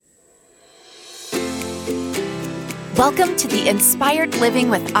Welcome to the Inspired Living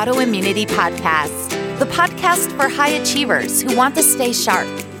with Autoimmunity podcast, the podcast for high achievers who want to stay sharp,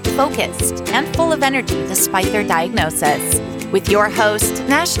 focused, and full of energy despite their diagnosis. With your host,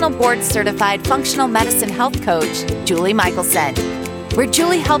 National Board Certified Functional Medicine Health Coach, Julie Michelson, where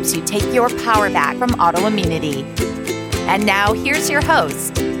Julie helps you take your power back from autoimmunity. And now here's your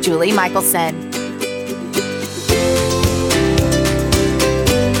host, Julie Michelson.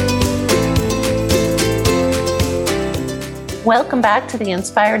 Welcome back to the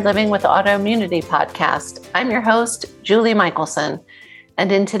Inspired Living with Autoimmunity podcast. I'm your host, Julie Michelson.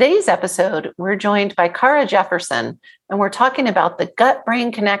 And in today's episode, we're joined by Cara Jefferson, and we're talking about the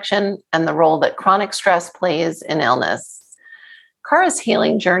gut-brain connection and the role that chronic stress plays in illness. Cara's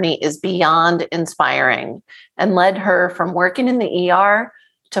healing journey is beyond inspiring and led her from working in the ER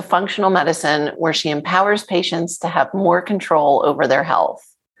to functional medicine, where she empowers patients to have more control over their health.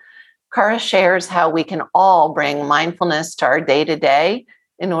 Cara shares how we can all bring mindfulness to our day-to-day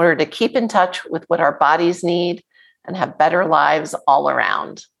in order to keep in touch with what our bodies need and have better lives all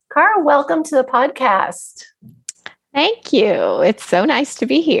around. Cara, welcome to the podcast. Thank you. It's so nice to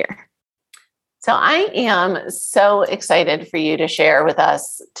be here. So I am so excited for you to share with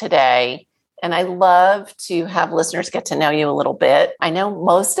us today. And I love to have listeners get to know you a little bit. I know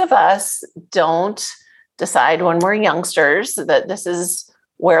most of us don't decide when we're youngsters that this is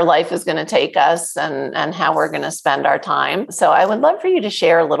where life is going to take us and how we're going to spend our time. So I would love for you to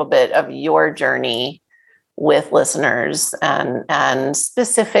share a little bit of your journey with listeners and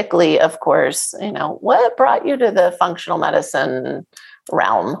specifically, of course, what brought you to the functional medicine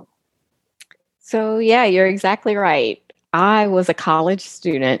realm? So yeah, you're exactly right. I was a college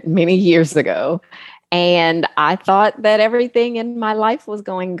student many years ago, and I thought that everything in my life was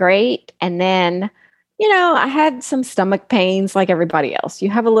going great. And then I had some stomach pains like everybody else. You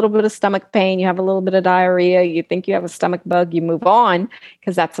have a little bit of stomach pain, you have a little bit of diarrhea, you think you have a stomach bug, you move on,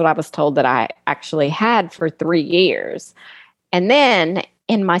 because that's what I was told that I actually had for 3 years. And then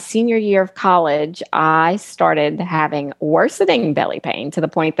in my senior year of college, I started having worsening belly pain to the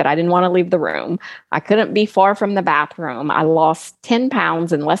point that I didn't want to leave the room. I couldn't be far from the bathroom. I lost 10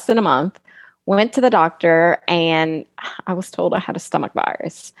 pounds in less than a month, went to the doctor, and I was told I had a stomach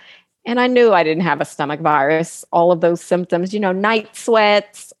virus. And I knew I didn't have a stomach virus, all of those symptoms, night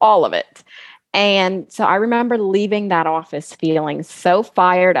sweats, all of it. And so I remember leaving that office feeling so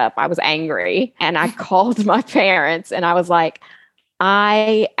fired up. I was angry, and I called my parents and I was like,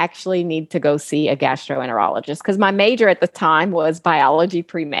 I actually need to go see a gastroenterologist, because my major at the time was biology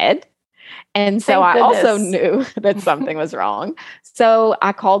pre-med. And so I also knew that something was wrong. So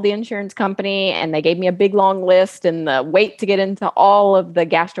I called the insurance company, and they gave me a big long list, and the wait to get into all of the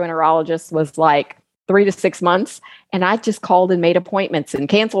gastroenterologists was like 3 to 6 months. And I just called and made appointments and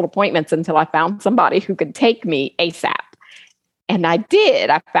canceled appointments until I found somebody who could take me ASAP. And I did.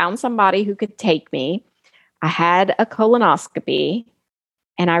 I found somebody who could take me. I had a colonoscopy,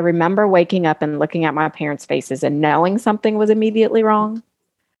 and I remember waking up and looking at my parents' faces and knowing something was immediately wrong.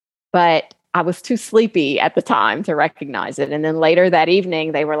 But I was too sleepy at the time to recognize it. And then later that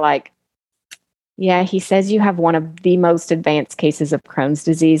evening, they were like, yeah, he says you have one of the most advanced cases of Crohn's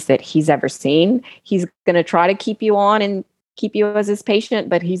disease that he's ever seen. He's going to try to keep you on and keep you as his patient,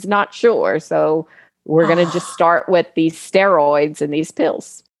 but he's not sure. So we're going to just start with these steroids and these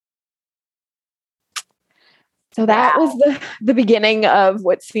pills. So that was the beginning of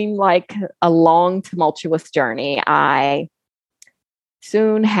what seemed like a long, tumultuous journey. I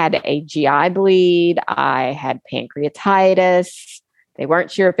soon had a GI bleed. I had pancreatitis. They weren't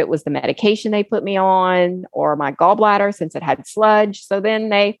sure if it was the medication they put me on or my gallbladder, since it had sludge. So then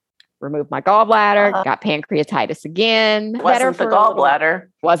they removed my gallbladder, got pancreatitis again. Wasn't the gallbladder.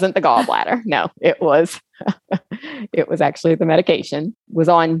 Wasn't the gallbladder. No, it was. It was actually the medication. Was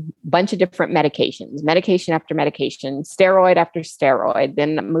on a bunch of different medications, medication after medication, steroid after steroid,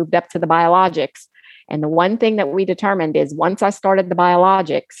 then moved up to the biologics. And the one thing that we determined is once I started the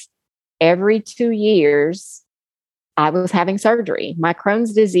biologics, every 2 years, I was having surgery. My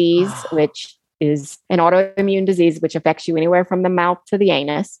Crohn's disease, which is an autoimmune disease, which affects you anywhere from the mouth to the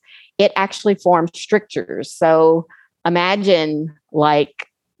anus, it actually forms strictures. So imagine like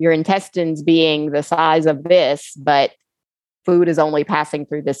your intestines being the size of this, but food is only passing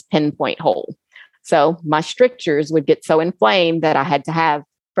through this pinpoint hole. So my strictures would get so inflamed that I had to have,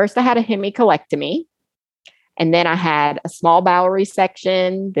 first I had a hemicolectomy. And then I had a small bowel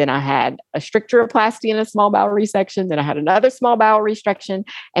resection. Then I had a stricturoplasty and a small bowel resection. Then I had another small bowel resection.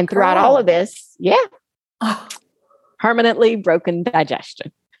 And throughout all of this, permanently broken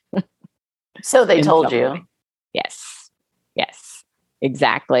digestion. So they told you. Yes,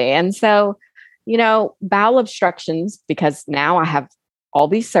 exactly. And so bowel obstructions, because now I have all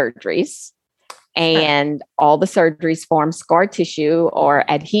these surgeries and all the surgeries form scar tissue or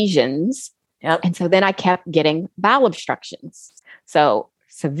adhesions. Yep. And so then I kept getting bowel obstructions. So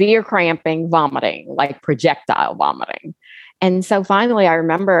severe cramping, vomiting, like projectile vomiting. And so finally I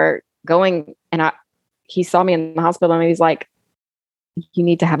remember going and he saw me in the hospital and he's like, you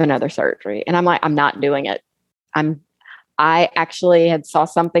need to have another surgery. And I'm like, I'm not doing it. I actually had saw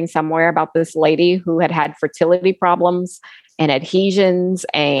something somewhere about this lady who had fertility problems and adhesions,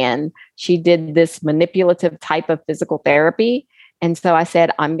 and she did this manipulative type of physical therapy. And so I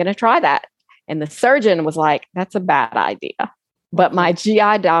said, I'm going to try that. And the surgeon was like, that's a bad idea. But my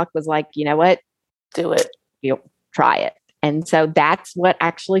GI doc was like, you know what? Do it. You'll try it. And so that's what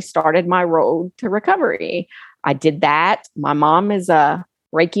actually started my road to recovery. I did that. My mom is a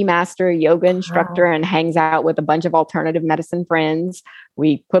Reiki master, yoga instructor, and hangs out with a bunch of alternative medicine friends.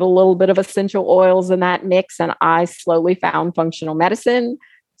 We put a little bit of essential oils in that mix, and I slowly found functional medicine,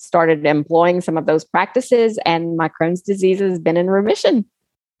 started employing some of those practices, and my Crohn's disease has been in remission.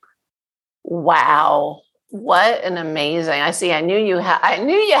 Wow. What an amazing. I knew you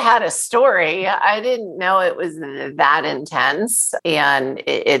had a story. I didn't know it was that intense. And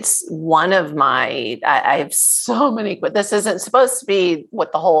it's one of I have so many, but this isn't supposed to be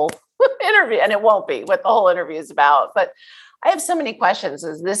what the whole interview, and it won't be what the whole interview is about, but I have so many questions.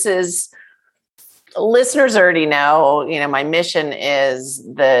 Listeners already know, my mission is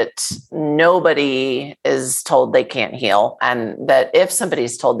that nobody is told they can't heal. And that if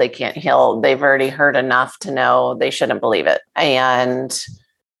somebody's told they can't heal, they've already heard enough to know they shouldn't believe it. And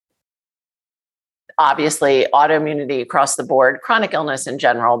obviously autoimmunity across the board, chronic illness in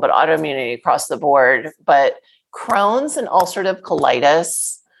general, but autoimmunity across the board. But Crohn's and ulcerative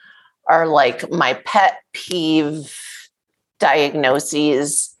colitis are like my pet peeve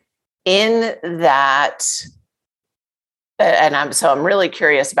diagnoses. In that, and I'm really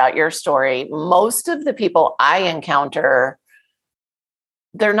curious about your story. Most of the people I encounter,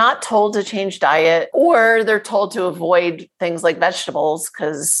 they're not told to change diet, or they're told to avoid things like vegetables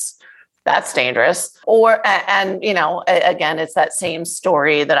because that's dangerous. Again, it's that same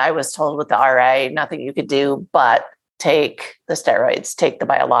story that I was told with the RA, nothing you could do but take the steroids, take the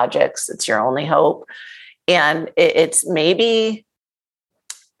biologics. It's your only hope. And it's maybe,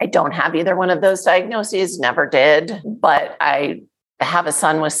 I don't have either one of those diagnoses, never did, but I have a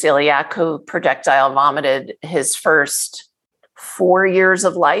son with celiac who projectile vomited his first 4 years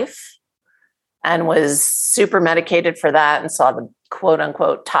of life and was super medicated for that and saw the quote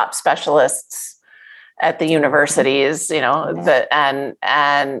unquote top specialists at the universities,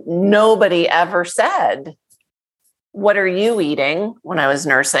 and nobody ever said, what are you eating when I was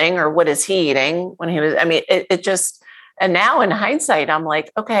nursing, or what is he eating when he was, it just, and now in hindsight, I'm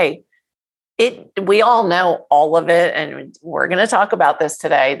like, okay, we all know all of it. And we're going to talk about this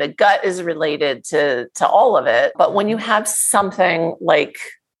today. The gut is related to all of it. But when you have something like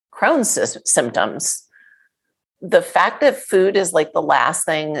Crohn's symptoms, the fact that food is like the last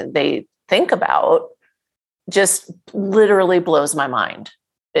thing they think about just literally blows my mind.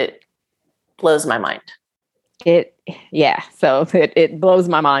 It blows my mind. So it blows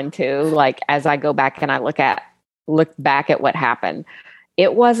my mind too. Like, as I go back and I look back at what happened,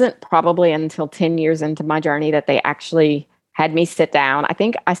 it wasn't probably until 10 years into my journey that they actually had me sit down. I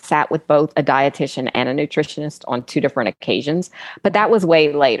think I sat with both a dietitian and a nutritionist on 2 different occasions, but that was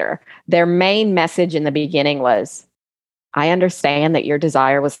way later. Their main message in the beginning was, I understand that your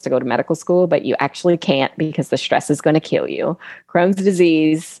desire was to go to medical school, but you actually can't because the stress is going to kill you. Crohn's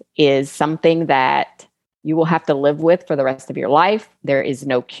disease is something that you will have to live with for the rest of your life. There is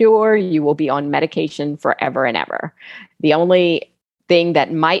no cure. You will be on medication forever and ever. The only thing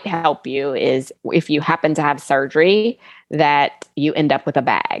that might help you is if you happen to have surgery, that you end up with a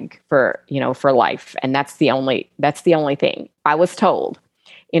bag for life. And that's the only thing. I was told,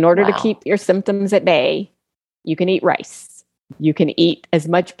 in order to keep your symptoms at bay, you can eat rice. You can eat as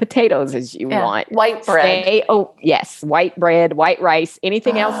much potatoes as you want. White bread. White bread, white rice.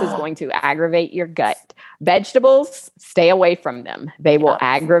 Anything else is going to aggravate your gut. Vegetables, stay away from them. They will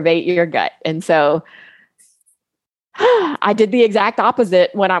aggravate your gut. And so I did the exact opposite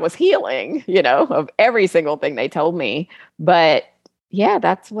when I was healing, of every single thing they told me. But yeah,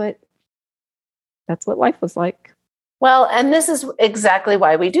 that's what life was like. Well, and this is exactly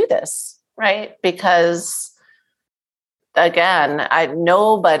why we do this, right? Because again,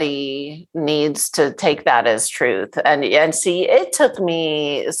 nobody needs to take that as truth. And see, it took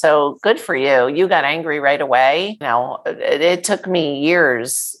me, so good for you. You got angry right away. It took me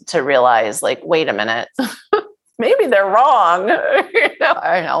years to realize, like, wait a minute, maybe they're wrong.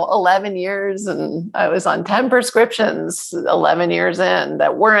 I know 11 years and I was on 10 prescriptions 11 years in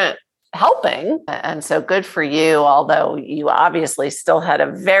that weren't helping. And so good for you, although you obviously still had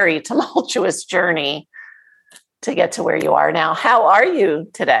a very tumultuous journey to get to where you are now. How are you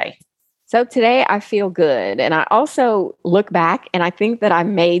today? So today I feel good. And I also look back and I think that I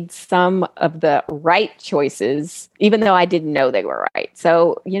made some of the right choices, even though I didn't know they were right.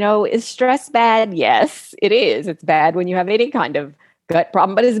 So, is stress bad? Yes, it is. It's bad when you have any kind of gut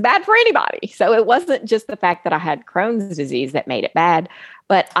problem, but it's bad for anybody. So it wasn't just the fact that I had Crohn's disease that made it bad.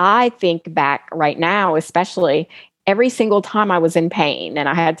 But I think back right now, especially every single time I was in pain and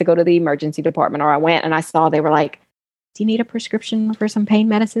I had to go to the emergency department, or I went and I saw they were like, do you need a prescription for some pain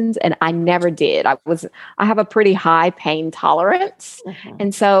medicines? And I never did. I have a pretty high pain tolerance. Mm-hmm.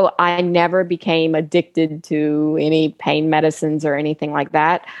 And so I never became addicted to any pain medicines or anything like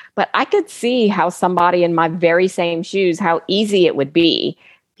that. But I could see how somebody in my very same shoes, how easy it would be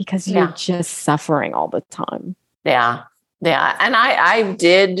because you're just suffering all the time. Yeah. Yeah. And I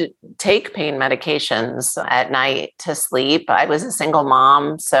did take pain medications at night to sleep. I was a single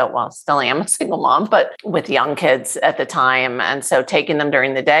mom. Still am a single mom, but with young kids at the time. And so taking them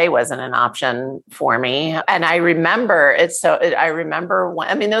during the day wasn't an option for me. And I remember those are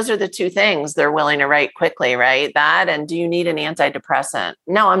the two things they're willing to write quickly, right? That, and do you need an antidepressant?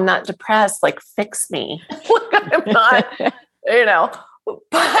 No, I'm not depressed. Like, fix me. I'm not,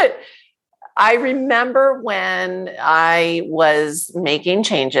 but I remember when I was making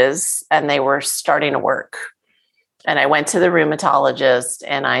changes and they were starting to work. And I went to the rheumatologist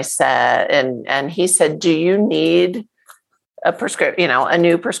and I said, and he said, do you need a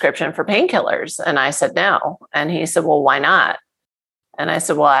new prescription for painkillers? And I said, no. And he said, well, why not? And I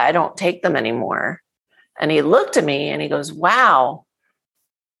said, well, I don't take them anymore. And he looked at me and he goes, wow.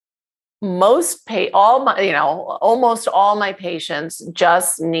 Almost all my patients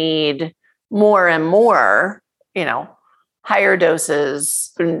just need more and more, higher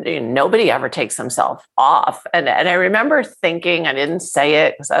doses. Nobody ever takes themselves off. And I remember thinking, I didn't say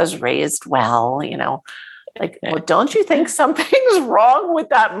it because I was raised well, well, don't you think something's wrong with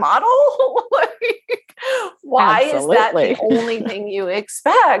that model? Why Absolutely. Is that the only thing you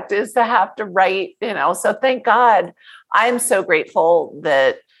expect is to have to write, so thank God. I'm so grateful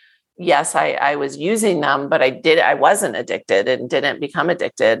that yes, I was using them, but I wasn't addicted and didn't become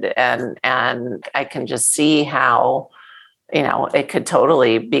addicted. And I can just see how, it could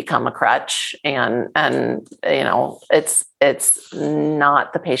totally become a crutch and it's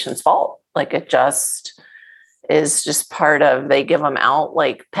not the patient's fault. Like it just is just part of, they give them out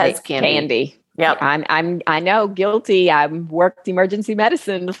like Pez candy. Yeah, I know, guilty. I've worked emergency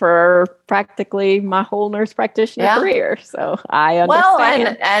medicine for practically my whole nurse practitioner career, so I understand.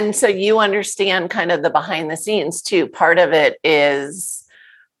 Well, and so you understand kind of the behind the scenes too. Part of it is,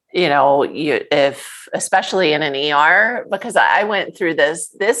 if especially in an ER, because I went through this.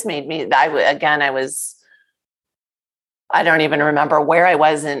 This made me. I don't even remember where I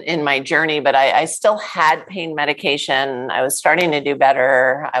was in my journey, but I still had pain medication. I was starting to do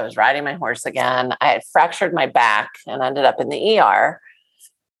better. I was riding my horse again. I had fractured my back and ended up in the ER.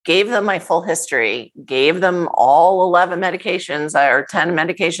 Gave them my full history, gave them all 11 medications or 10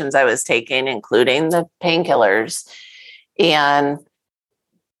 medications I was taking, including the painkillers. And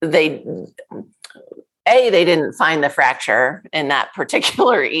they didn't find the fracture in that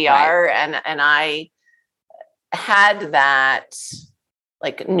particular ER. Right. And I had that,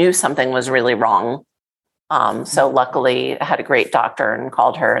 knew something was really wrong. So luckily I had a great doctor and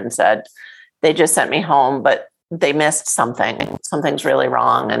called her and said, they just sent me home, but they missed something. Something's really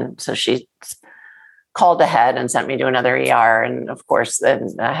wrong. And so she called ahead and sent me to another ER. And of course, then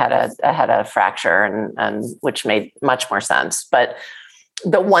I had a fracture and which made much more sense. But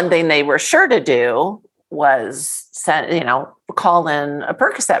the one thing they were sure to do was call in a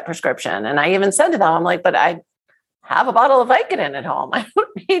Percocet prescription. And I even said to them, I'm like, but I have a bottle of Vicodin at home. I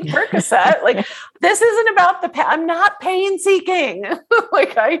don't need Percocet. This isn't about I'm not pain seeking,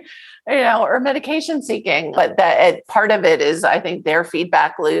 or medication seeking. But part of it is, I think, their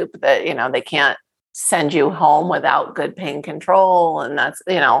feedback loop that, they can't send you home without good pain control. And that's,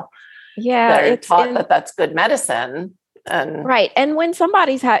 they're taught that's good medicine. Right. And when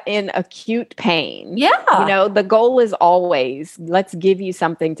somebody's in acute pain, the goal is always, let's give you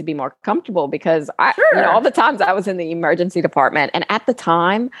something to be more comfortable, because all the times I was in the emergency department, and at the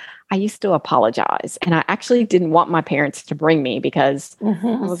time I used to apologize, and I actually didn't want my parents to bring me because I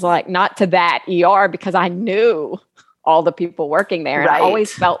was like, not to that ER, because I knew all the people working there. And I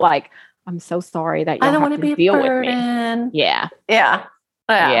always felt like, I'm so sorry that you have to deal with me. Yeah.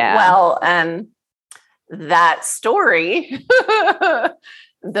 Well, and that story,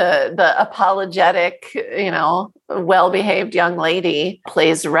 the apologetic, well-behaved young lady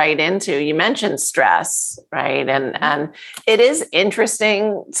plays right into, you mentioned stress, right? And it is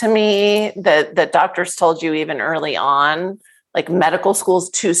interesting to me that doctors told you even early on, like medical school's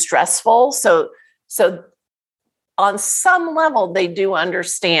too stressful. So on some level, they do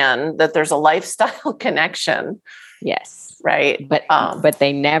understand that there's a lifestyle connection. Yes. Right. But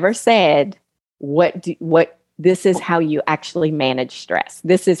they never said what this is how you actually manage stress.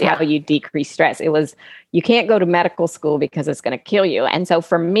 This is how you decrease stress. It was, you can't go to medical school because it's going to kill you. And so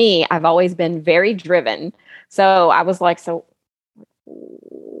for me, I've always been very driven. So I was like, so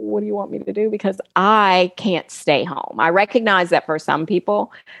what do you want me to do? Because I can't stay home. I recognize that for some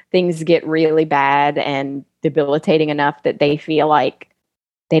people, things get really bad and debilitating enough that they feel like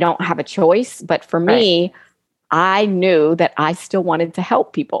they don't have a choice. But for me, I knew that I still wanted to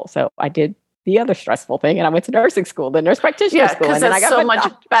help people. So I did the other stressful thing, and I went to nursing school, the nurse practitioner school. And then I got so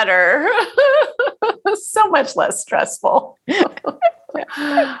much better, so much less stressful.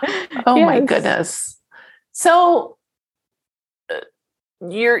 My goodness. So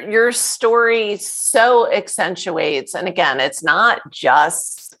your story so accentuates, and again, it's not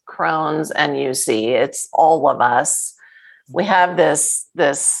just Crohn's and UC, it's all of us. We have this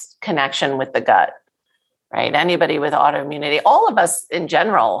connection with the gut. Right. Anybody with autoimmunity, all of us in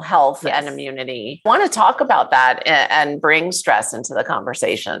general, health and immunity. I want to talk about that and bring stress into the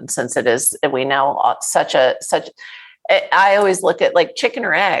conversation, since it is, we know I always look at like chicken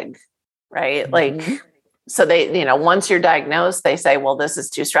or egg, right? Mm-hmm. Like, so they, once you're diagnosed, they say, well, this is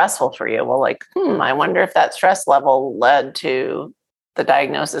too stressful for you. Well, like, I wonder if that stress level led to the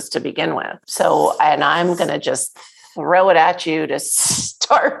diagnosis to begin with. So, and I'm going to just throw it at you to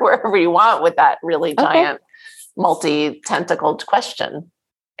start wherever you want with that really giant, multi-tentacled question.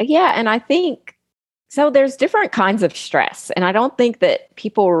 Yeah. And I think, so there's different kinds of stress. And I don't think that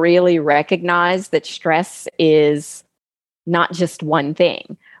people really recognize that stress is not just one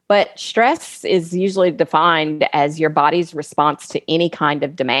thing. But stress is usually defined as your body's response to any kind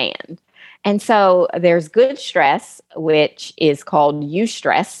of demand. And so there's good stress, which is called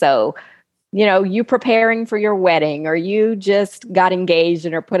eustress. So you preparing for your wedding, or you just got engaged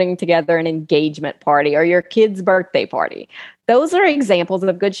and are putting together an engagement party, or your kid's birthday party. Those are examples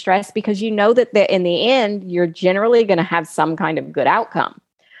of good stress because you know that in the end, you're generally going to have some kind of good outcome.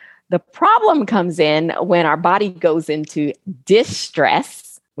 The problem comes in when our body goes into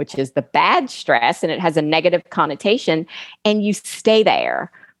distress, which is the bad stress, and it has a negative connotation, and you stay there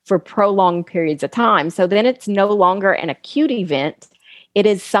for prolonged periods of time. So then it's no longer an acute event. It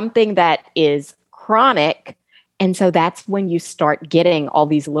is something that is chronic. And so that's when you start getting all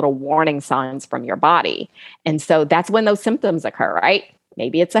these little warning signs from your body. And so that's when those symptoms occur, right?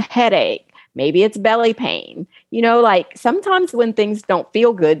 Maybe it's a headache. Maybe it's belly pain. Like sometimes when things don't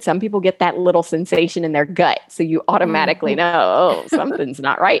feel good, some people get that little sensation in their gut. So you automatically know, something's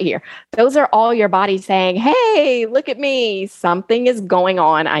not right here. Those are all your body saying, hey, look at me. Something is going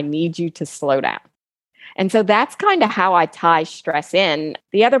on. I need you to slow down. And so that's kind of how I tie stress in.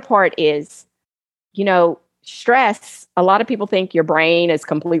 The other part is, stress. A lot of people think your brain is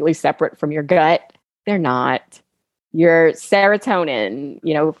completely separate from your gut. They're not. Your serotonin,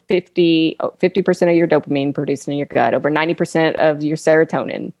 50% of your dopamine produced in your gut, over 90% of your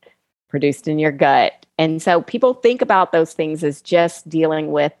serotonin produced in your gut. And so people think about those things as just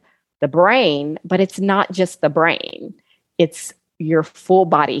dealing with the brain, but it's not just the brain. It's your full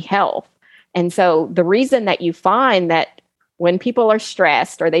body health. And so the reason that you find that when people are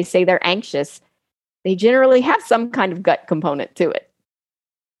stressed or they say they're anxious, they generally have some kind of gut component to it.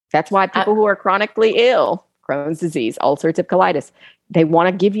 That's why people who are chronically ill, Crohn's disease, ulcerative colitis, they want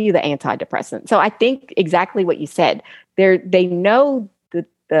to give you the antidepressant. So I think exactly what you said. They know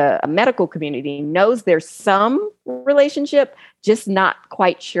the medical community knows there's some relationship, just not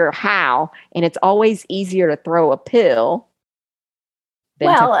quite sure how. And it's always easier to throw a pill.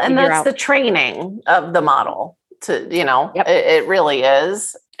 Well, and that's the training of the model it really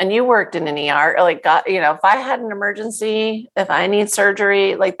is. And you worked in an ER, like, if I had an emergency, if I need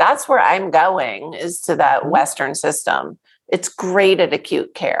surgery, like that's where I'm going, is to that Western system. It's great at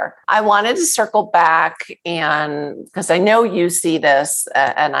acute care. I wanted to circle back, and because I know you see this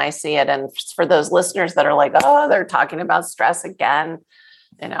and I see it. And for those listeners that are like, oh, they're talking about stress again.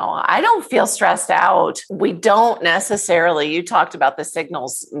 I don't feel stressed out. We don't necessarily, you talked about the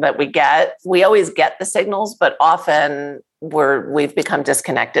signals that we get. We always get the signals, but often we've become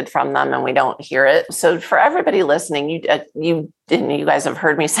disconnected from them and we don't hear it. So for everybody listening, you guys have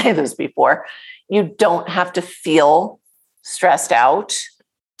heard me say this before, you don't have to feel stressed out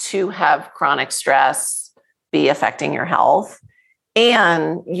to have chronic stress. be affecting your health.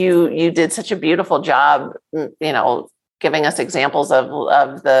 And you did such a beautiful job, giving us examples of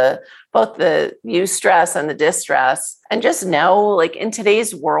both the eustress and the distress. And just know, like, in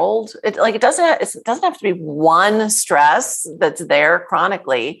today's world, it doesn't have to be one stress that's there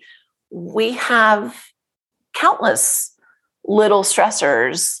chronically. We have countless little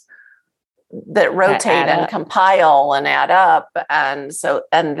stressors that rotate and compile and add up. And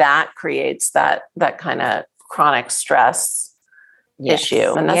that creates that kind of chronic stress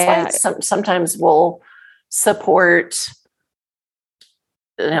issue. And that's why sometimes we'll support,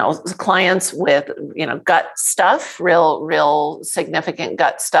 clients with, gut stuff, real significant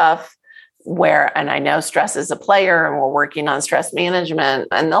gut stuff and I know stress is a player and we're working on stress management,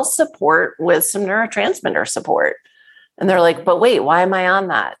 and they'll support with some neurotransmitter support. And they're like, but wait, why am I on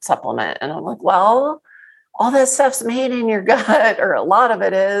that supplement? And I'm like, well, all that stuff's made in your gut, or a lot of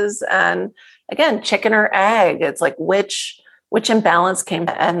it is. And again, chicken or egg, it's like, which imbalance came.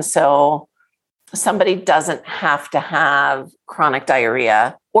 And so somebody doesn't have to have chronic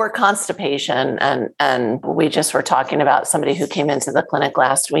diarrhea or constipation. And we just were talking about somebody who came into the clinic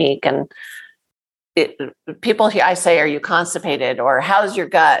last week, and people here, I say, are you constipated, or how's your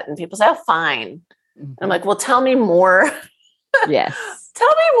gut? And people say, oh, fine. Mm-hmm. I'm like, well, tell me more. Yes. Tell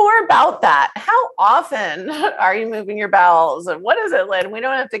me more about that. How often are you moving your bowels? And what is it, Lynn? We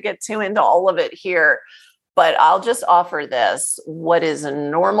don't have to get too into all of it here, but I'll just offer this. What is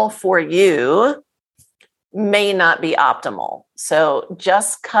normal for you may not be optimal. So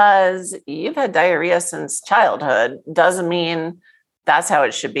just because you've had diarrhea since childhood doesn't mean that's how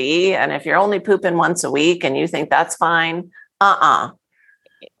it should be. And if you're only pooping once a week and you think that's fine, no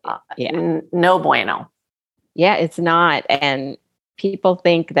bueno. Yeah, it's not. And people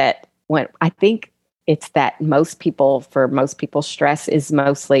think that I think it's that for most people, stress is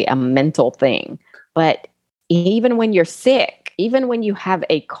mostly a mental thing. But even when you're sick, even when you have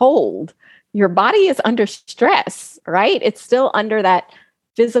a cold, your body is under stress, right? It's still under that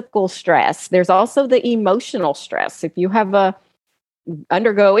physical stress. There's also the emotional stress. If you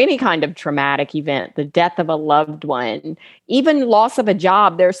undergo any kind of traumatic event, the death of a loved one, even loss of a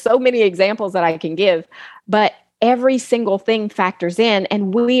job, there's so many examples that I can give, but every single thing factors in,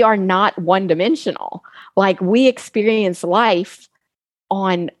 and we are not one-dimensional. Like, we experience life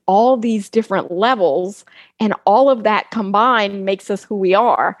on all these different levels, and all of that combined makes us who we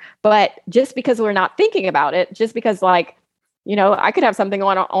are. But just because we're not thinking about it, just because, like, I could have something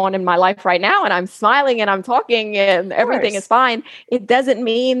going on in my life right now and I'm smiling and I'm talking and everything is fine, it doesn't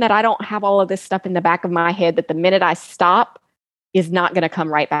mean that I don't have all of this stuff in the back of my head that the minute I stop is not going to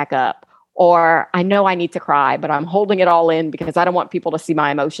come right back up. Or I know I need to cry, but I'm holding it all in because I don't want people to see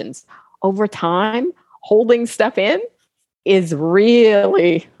my emotions. Over time, holding stuff in is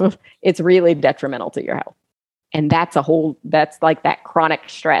really detrimental to your health. And that's like that chronic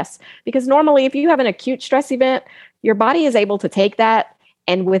stress. Because normally, if you have an acute stress event, your body is able to take that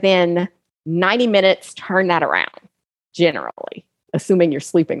and within 90 minutes, turn that around, generally, assuming you're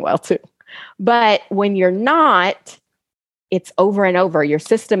sleeping well too. But when you're not, it's over and over. Your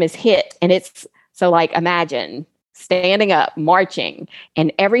system is hit. And so like, imagine standing up, marching,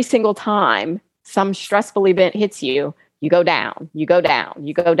 and every single time some stressful event hits you, you go down, you go down,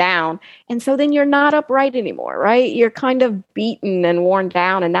 you go down. And so then you're not upright anymore, right? You're kind of beaten and worn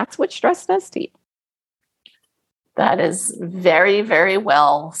down. And that's what stress does to you. That is very, very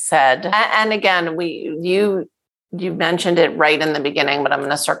well said. And again, you mentioned it right in the beginning, but I'm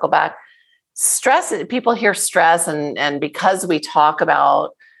going to circle back. Stress, people hear stress, and because we talk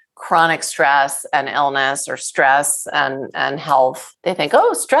about chronic stress and illness, or stress and health, they think,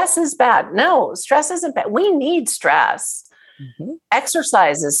 oh, stress is bad. No, stress isn't bad. We need stress. Mm-hmm.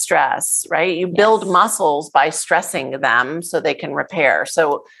 Exercise is stress, right? You build muscles by stressing them so they can repair.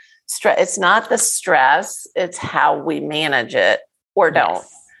 So it's not the stress, it's how we manage it or don't.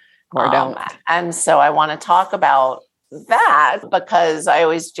 And so I want to talk about that, because I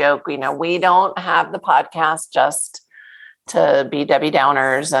always joke, we don't have the podcast just to be Debbie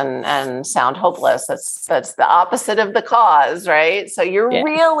Downers and sound hopeless. That's the opposite of the cause, right? So you're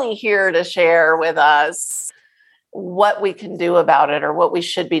really here to share with us what we can do about it, or what we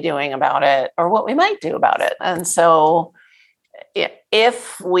should be doing about it, or what we might do about it. And so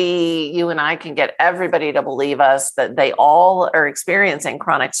if you and I can get everybody to believe us that they all are experiencing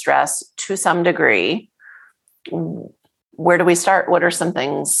chronic stress to some degree, where do we start? What are some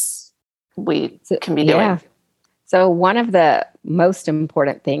things we can be doing? So one of the most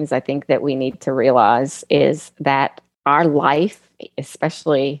important things I think that we need to realize is that our life,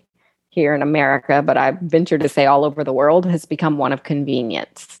 especially here in America, but I venture to say all over the world, has become one of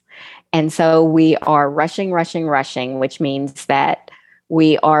convenience. And so we are rushing, which means that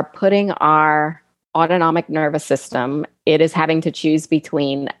we are putting our autonomic nervous system, it is having to choose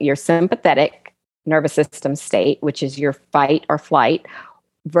between your sympathetic nervous system state, which is your fight or flight,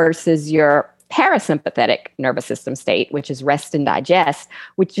 versus your parasympathetic nervous system state, which is rest and digest,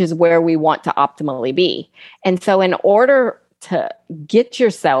 which is where we want to optimally be. And so in order to get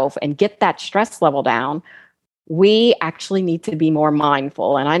yourself and get that stress level down, we actually need to be more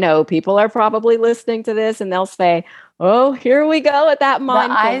mindful. And I know people are probably listening to this and they'll say, oh, here we go at that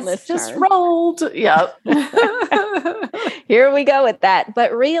mindfulness. The eyes just rolled. Yep. Here we go with that.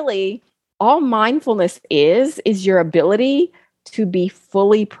 But really, all mindfulness is your ability to be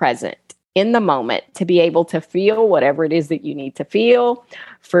fully present in the moment, to be able to feel whatever it is that you need to feel,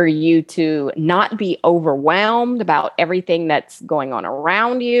 for you to not be overwhelmed about everything that's going on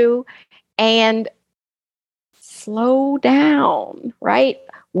around you, and slow down, right?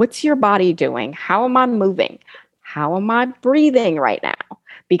 What's your body doing? How am I moving? How am I breathing right now?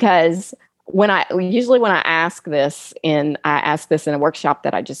 Because when I ask this in a workshop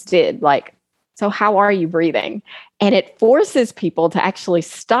that I just did, like, so how are you breathing? And it forces people to actually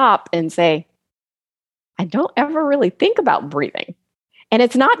stop and say, I don't ever really think about breathing. And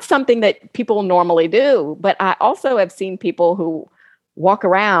it's not something that people normally do, but I also have seen people who walk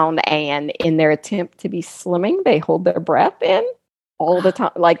around and in their attempt to be slimming, they hold their breath in all the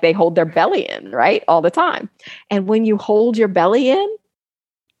time, like they hold their belly in, right? All the time. And when you hold your belly in,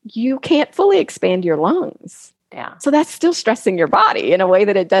 you can't fully expand your lungs. Yeah. So that's still stressing your body in a way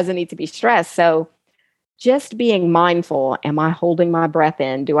that it doesn't need to be stressed. So just being mindful, am I holding my breath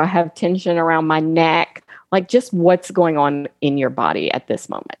in? Do I have tension around my neck? Like just what's going on in your body at this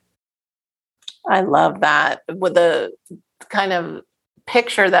moment. I love that. With the kind of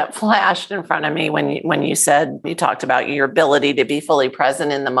picture that flashed in front of me when you talked about your ability to be fully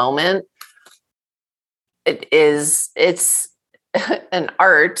present in the moment. It's an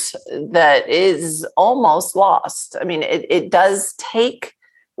art that is almost lost. I mean, it does take,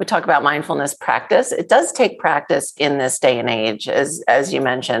 we talk about mindfulness practice. It does take practice in this day and age, as you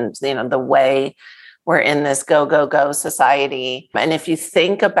mentioned, the way we're in this go, go, go society. And if you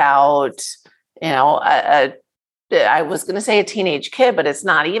think about, I was going to say a teenage kid, but it's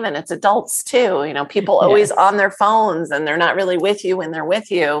not even, it's adults too. People always on their phones and they're not really with you when they're with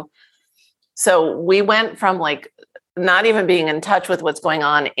you. So we went from like not even being in touch with what's going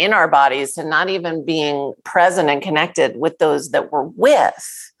on in our bodies to not even being present and connected with those that we're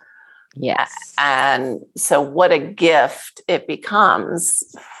with. Yes. And so what a gift it becomes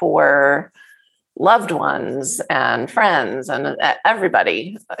for loved ones and friends and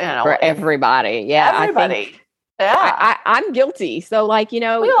everybody, For everybody. Yeah. Everybody. I'm guilty. So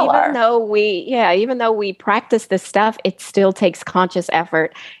even though we practice this stuff, it still takes conscious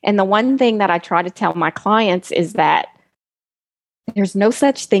effort. And the one thing that I try to tell my clients is that there's no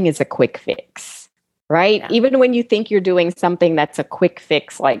such thing as a quick fix, right? Yeah. Even when you think you're doing something that's a quick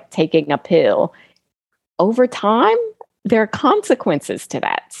fix, like taking a pill, over time, there are consequences to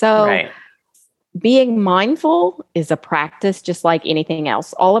that. So right. Being mindful is a practice just like anything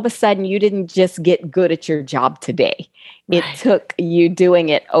else. All of a sudden, you didn't just get good at your job today. It took you doing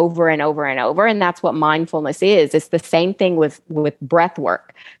it over and over and over. And that's what mindfulness is. It's the same thing with breath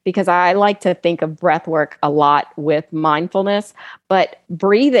work, because I like to think of breath work a lot with mindfulness, but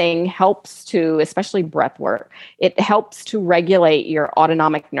breathing helps to, especially breath work, it helps to regulate your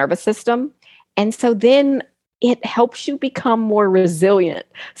autonomic nervous system. And so then it helps you become more resilient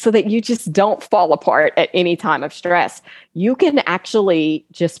so that you just don't fall apart at any time of stress. You can actually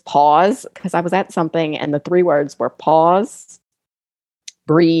just pause, because I was at something and the 3 words were pause,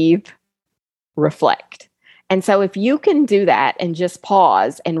 breathe, reflect. And so if you can do that and just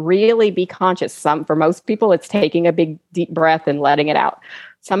pause and really be conscious, for most people, it's taking a big deep breath and letting it out.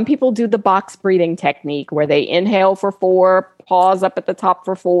 Some people do the box breathing technique where they inhale for 4, pause up at the top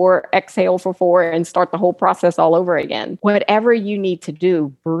for 4, exhale for 4, and start the whole process all over again. Whatever you need to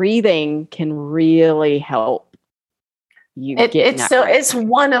do, breathing can really help you get in that way. It's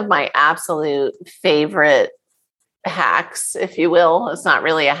one of my absolute favorite hacks, if you will. It's not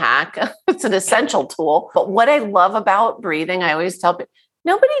really a hack. It's an essential tool. But what I love about breathing, I always tell people,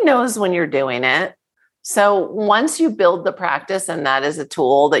 nobody knows when you're doing it. So once you build the practice and that is a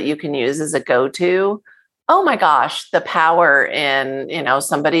tool that you can use as a go-to, oh my gosh, the power in,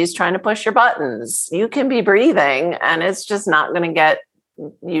 somebody's trying to push your buttons. You can be breathing and it's just not going to get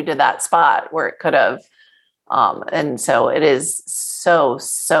you to that spot where it could have. And so it is so,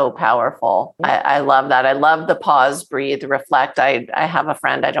 so powerful. I love that. I love the pause, breathe, reflect. I have a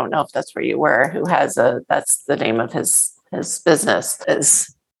friend, I don't know if that's where you were, who has that's the name of his business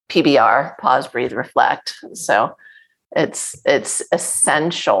is PBR, pause, breathe, reflect. So it's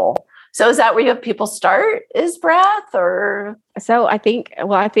essential. So is that where you have people start, is breath? Or So I think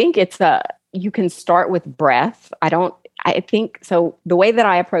it's you can start with breath. I think so. The way that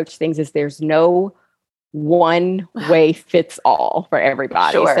I approach things is there's no one way fits all for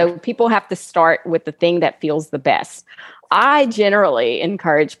everybody. Sure. So people have to start with the thing that feels the best. I generally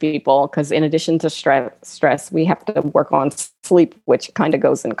encourage people, because in addition to stress, we have to work on sleep, which kind of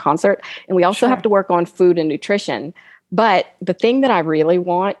goes in concert. And we also have to work on food and nutrition. But the thing that I really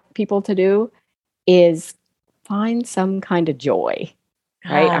want people to do is find some kind of joy,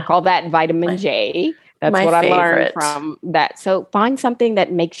 right? I call that vitamin J. That's what I learned from that. So find something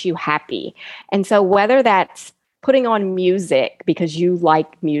that makes you happy. And so whether that's putting on music because you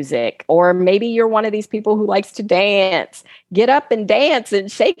like music, or maybe you're one of these people who likes to dance, get up and dance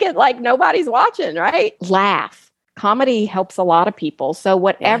and shake it like nobody's watching, right? Laugh. Comedy helps a lot of people. So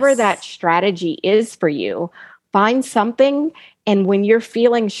whatever that strategy is for you, find something. And when you're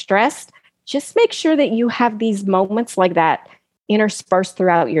feeling stressed, just make sure that you have these moments like that interspersed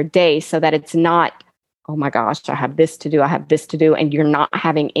throughout your day, so that it's not, oh my gosh, I have this to do, and you're not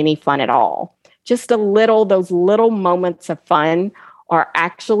having any fun at all. Just those little moments of fun are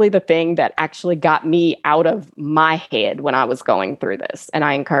actually the thing that actually got me out of my head when I was going through this. And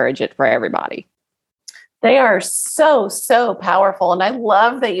I encourage it for everybody. They are so, so powerful. And I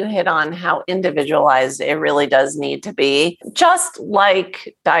love that you hit on how individualized it really does need to be. Just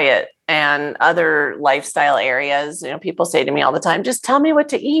like diet and other lifestyle areas, people say to me all the time, just tell me what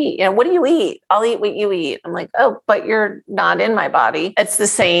to eat. What do you eat? I'll eat what you eat. I'm like, oh, but you're not in my body. It's the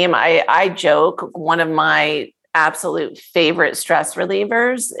same. I joke, one of my absolute favorite stress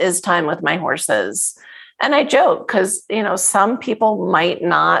relievers is time with my horses. And I joke because, some people might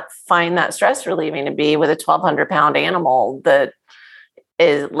not find that stress relieving to be with a 1,200-pound animal that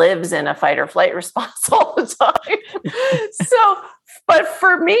lives in a fight or flight response all the time. But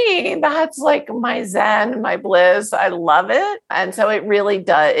for me, that's like my zen, my bliss. I love it. And so it really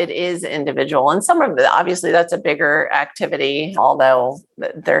does. It is individual. And some of it, obviously, that's a bigger activity, although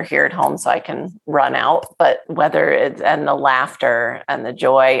they're here at home, so I can run out. But whether it's, and the laughter and the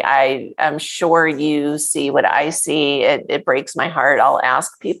joy, I am sure you see what I see. It breaks my heart. I'll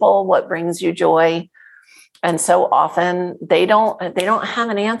ask people, what brings you joy? And so often they don't have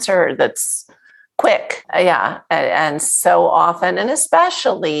an answer that's quick. And so often, and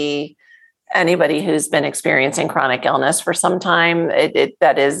especially anybody who's been experiencing chronic illness for some time,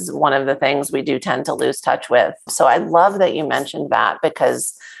 that is one of the things we do tend to lose touch with. So I love that you mentioned that,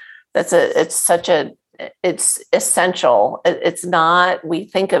 because it's essential. It's not, we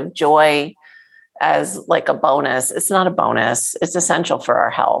think of joy as like a bonus. It's not a bonus. It's essential for our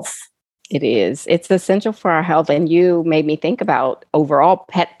health. It is. It's essential for our health. And you made me think about overall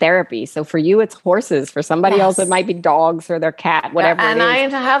pet therapy. So for you, it's horses. For somebody else, it might be dogs or their cat, whatever it is. And I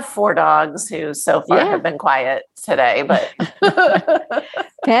have 4 dogs who so far have been quiet today, but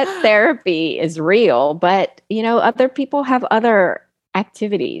pet therapy is real, but other people have other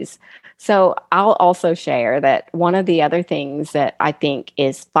activities. So I'll also share that one of the other things that I think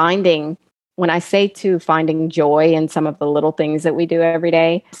is when I say finding joy in some of the little things that we do every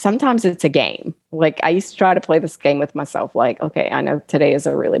day, sometimes it's a game. Like I used to try to play this game with myself. Like, okay, I know today is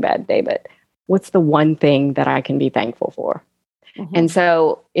a really bad day, but what's the one thing that I can be thankful for? Mm-hmm. And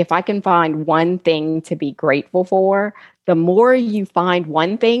so if I can find one thing to be grateful for, the more you find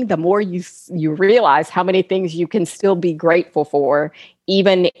one thing, the more you realize how many things you can still be grateful for,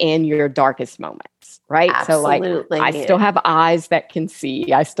 even in your darkest moments, right? Absolutely. So like I still have eyes that can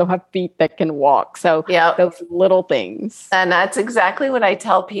see. I still have feet that can walk. So those little things. And that's exactly what I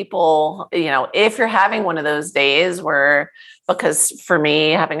tell people, if you're having one of those days because for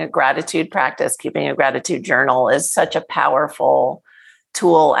me, having a gratitude practice, keeping a gratitude journal is such a powerful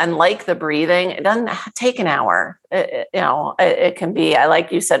tool. And like the breathing, it doesn't take an hour. It can be,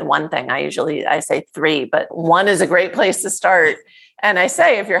 like you said, one thing. I say 3, but 1 is a great place to start. And I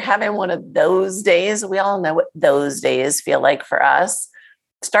say, if you're having one of those days, we all know what those days feel like for us.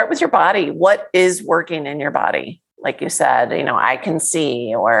 Start with your body. What is working in your body? Like you said, I can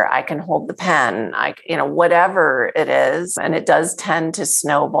see, or I can hold the pen, whatever it is. And it does tend to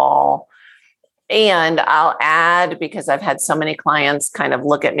snowball. And I'll add, because I've had so many clients kind of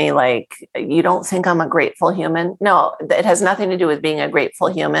look at me like, you don't think I'm a grateful human? No, it has nothing to do with being a grateful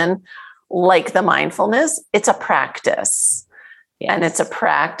human. Like the mindfulness, it's a practice. Yes. And it's a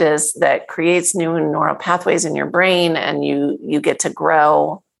practice that creates new neural pathways in your brain, and you get to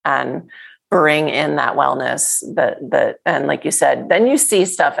grow and bring in that wellness and like you said, then you see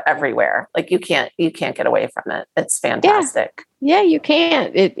stuff everywhere. Like you can't get away from it. It's fantastic. Yeah, you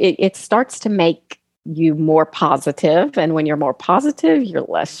can't. It starts to make you more positive. And when you're more positive, you're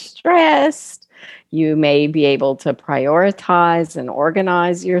less stressed. You may be able to prioritize and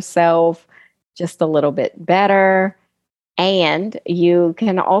organize yourself just a little bit better. And you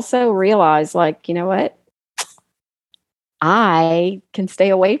can also realize, like, you know what? I can stay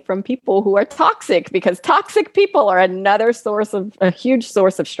away from people who are toxic, because toxic people are a huge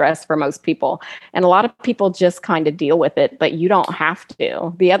source of stress for most people. And a lot of people just kind of deal with it, but you don't have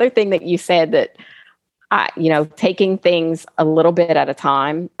to. The other thing that you said, that taking things a little bit at a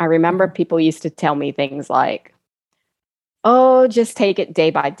time. I remember people used to tell me things like, oh, just take it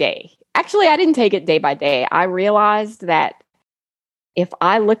day by day. Actually, I didn't take it day by day. I realized that if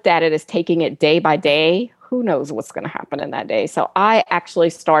I looked at it as taking it day by day, who knows what's going to happen in that day. So I actually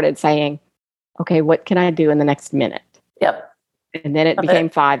started saying, okay, what can I do in the next minute? Yep. And then it became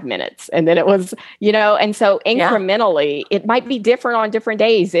 5 minutes. And then it was, and so incrementally, it might be different on different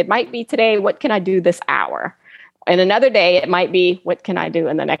days. It might be today, what can I do this hour? And another day, it might be, what can I do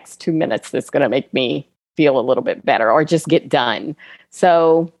in the next 2 minutes that's going to make me feel a little bit better or just get done?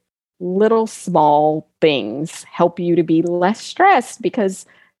 So little small things help you to be less stressed, because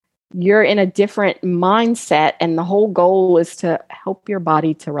you're in a different mindset. And the whole goal is to help your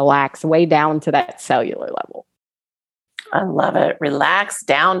body to relax way down to that cellular level. I love it. Relax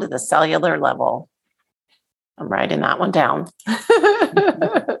down to the cellular level. I'm writing that one down.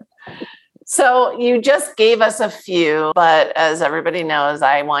 So you just gave us a few, but as everybody knows,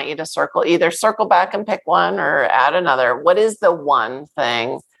 I want you to either circle back and pick one or add another. What is the one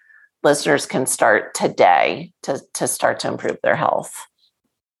thing listeners can start today to start to improve their health?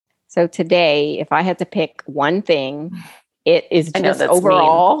 So today, if I had to pick one thing, it is just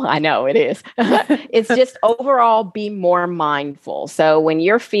overall, I know it is. It's just overall be more mindful. So when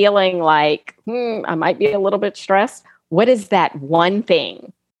you're feeling like, I might be a little bit stressed, what is that one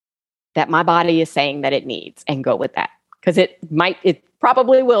thing that my body is saying that it needs? And go with that. Because it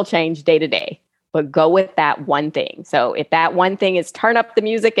probably will change day to day, but go with that one thing. So if that one thing is turn up the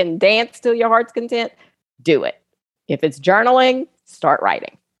music and dance till your heart's content, do it. If it's journaling, start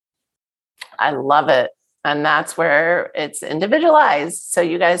writing. I love it. And that's where it's individualized. So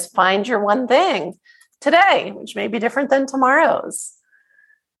you guys find your one thing today, which may be different than tomorrow's.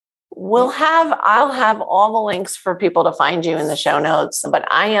 I'll have all the links for people to find you in the show notes, but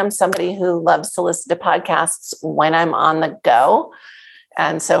I am somebody who loves to listen to podcasts when I'm on the go.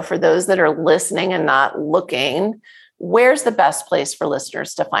 And so for those that are listening and not looking, where's the best place for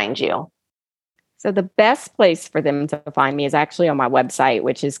listeners to find you? So the best place for them to find me is actually on my website,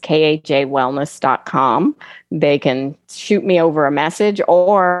 which is kahwellness.com. They can shoot me over a message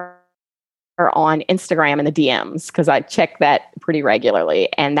or on Instagram in the DMs, because I check that pretty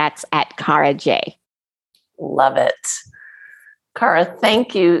regularly. And that's at Cara J. Love it. Cara,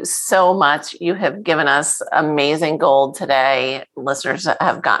 thank you so much. You have given us amazing gold today. Listeners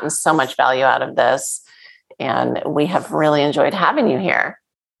have gotten so much value out of this, and we have really enjoyed having you here.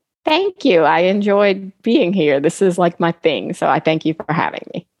 Thank you. I enjoyed being here. This is like my thing. So I thank you for having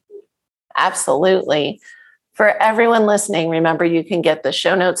me. Absolutely. For everyone listening, remember you can get the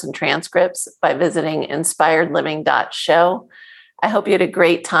show notes and transcripts by visiting inspiredliving.show. I hope you had a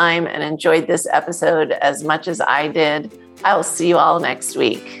great time and enjoyed this episode as much as I did. I will see you all next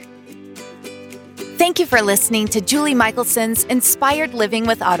week. Thank you for listening to Julie Michelson's Inspired Living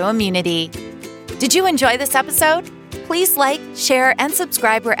with Autoimmunity. Did you enjoy this episode? Please like, share, and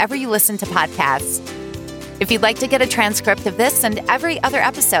subscribe wherever you listen to podcasts. If you'd like to get a transcript of this and every other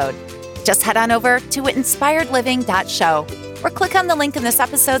episode, just head on over to inspiredliving.show or click on the link in this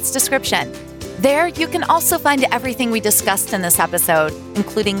episode's description. There, you can also find everything we discussed in this episode,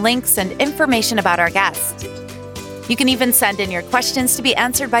 including links and information about our guest. You can even send in your questions to be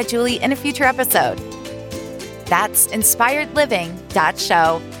answered by Julie in a future episode. That's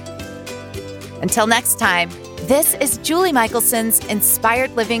inspiredliving.show. Until next time, this is Julie Michelson's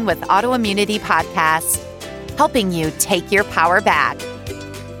Inspired Living with Autoimmunity podcast, helping you take your power back.